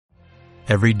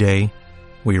Every day,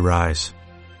 we rise,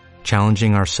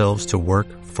 challenging ourselves to work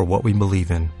for what we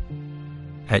believe in.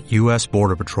 At U.S.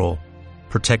 Border Patrol,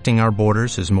 protecting our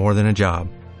borders is more than a job.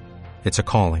 It's a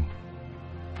calling.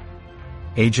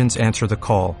 Agents answer the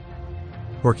call,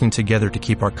 working together to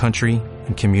keep our country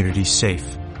and communities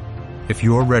safe. If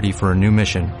you are ready for a new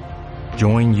mission,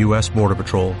 join U.S. Border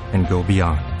Patrol and go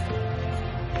beyond.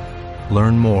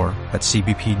 Learn more at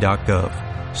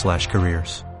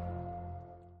cbp.gov/careers.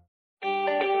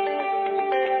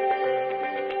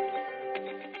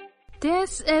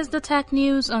 This is the Tech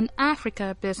News on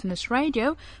Africa Business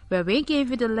Radio, where we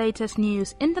give you the latest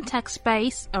news in the tech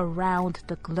space around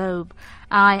the globe.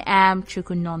 I am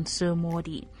Chukunonso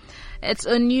Modi. It's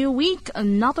a new week,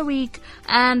 another week,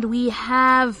 and we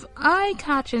have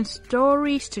eye-catching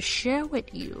stories to share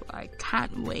with you. I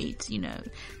can't wait,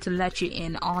 to let you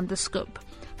in on the scoop.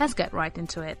 Let's get right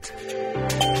into it.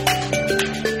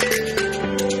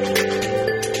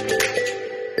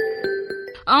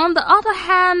 On the other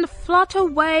hand,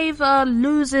 Flutterwave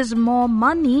loses more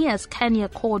money as Kenya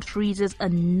court freezes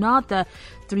another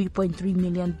 $3.3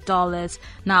 million.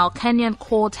 Now, Kenyan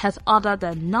court has ordered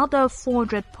another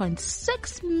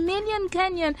 400.6 million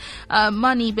Kenyan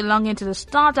money belonging to the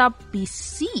startup be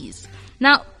seized.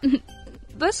 Now,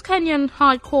 this Kenyan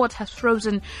High Court has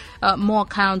frozen more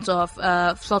accounts of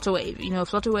Flutterwave.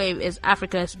 Flutterwave is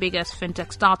Africa's biggest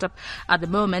fintech startup at the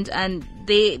moment, and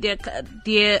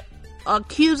they're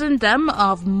accusing them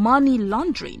of money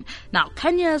laundering. Now,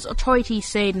 Kenya's authorities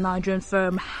say the Nigerian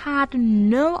firm had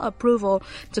no approval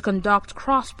to conduct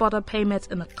cross-border payments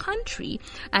in the country,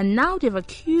 and now they've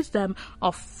accused them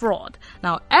of fraud.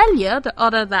 Now, earlier, the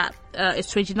order that is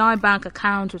 29 bank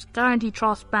accounts with Guarantee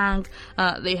Trust Bank,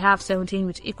 they have 17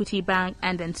 with Equity Bank,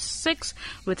 and then 6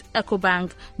 with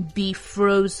EcoBank be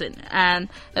frozen. And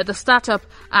the startup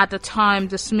at the time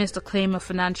dismissed the claim of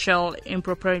financial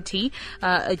impropriety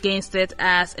against it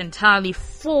as entirely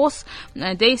false,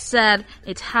 and they said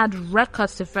it had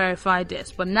records to verify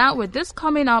this. But now with this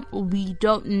coming up, we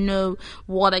don't know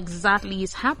what exactly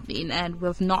is happening, and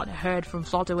we've not heard from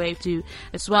Flutterwave too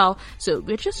as well, so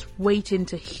we're just waiting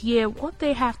to hear what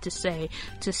they have to say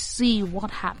to see what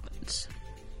happens.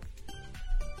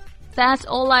 That's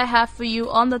all I have for you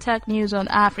on the Tech News on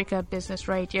Africa Business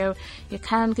Radio. You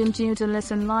can continue to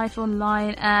listen live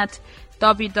online at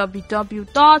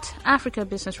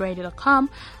www.africabusinessradio.com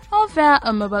or via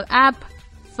a mobile app.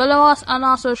 Follow us on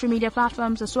our social media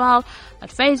platforms as well, at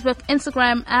Facebook,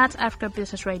 Instagram at Africa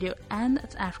Business Radio, and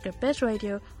at Africa Biz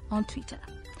Radio on Twitter.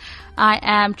 I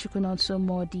am Chukunonso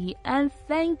Modi, and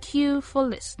thank you for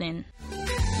listening.